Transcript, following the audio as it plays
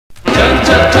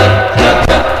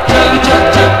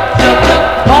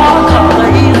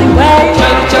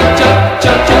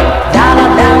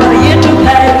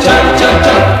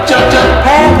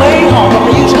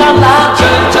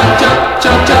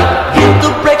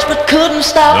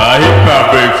I hit my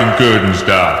brakes and couldn't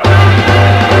stop.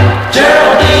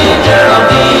 Geraldine,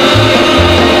 Geraldine,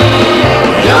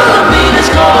 you're the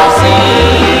meanest girl I've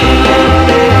seen.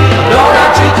 Lord, I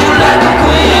treat you like a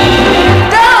queen.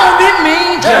 Don't be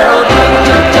mean, Geraldine.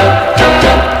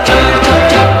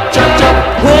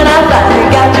 When I finally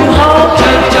got you home,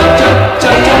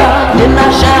 didn't I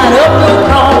shine up your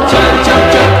chrome?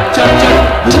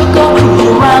 Took a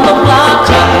cruise around the block.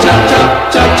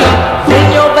 Then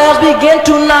your bells begin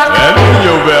to knock. And then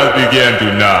your bells began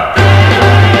to knock.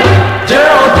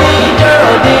 Geraldine,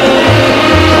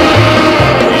 Geraldine,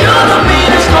 you're the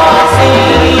meanest girl I've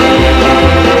seen.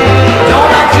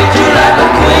 Don't I treat you like a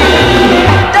queen?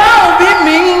 Don't be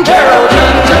mean,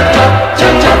 Geraldine.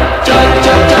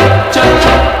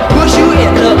 Push you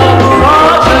in the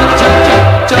garage,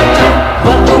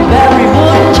 but the battery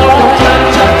wouldn't charge.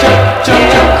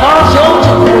 Cause your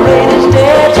generator's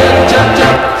dead,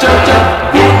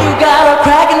 and you got a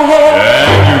crack in the head.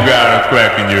 And you got a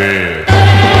crack in your head.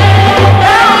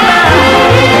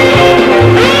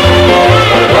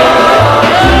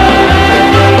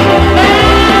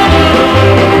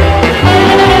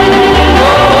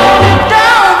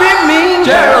 Don't be mean,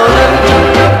 Geraldine.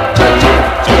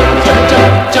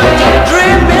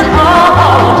 Dripping all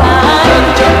the time.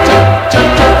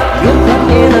 You're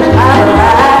in a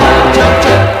paradise,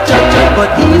 but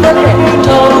even if you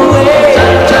told away,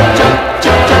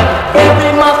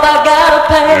 every month I gotta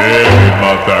pay. Every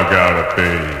month I gotta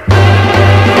pay.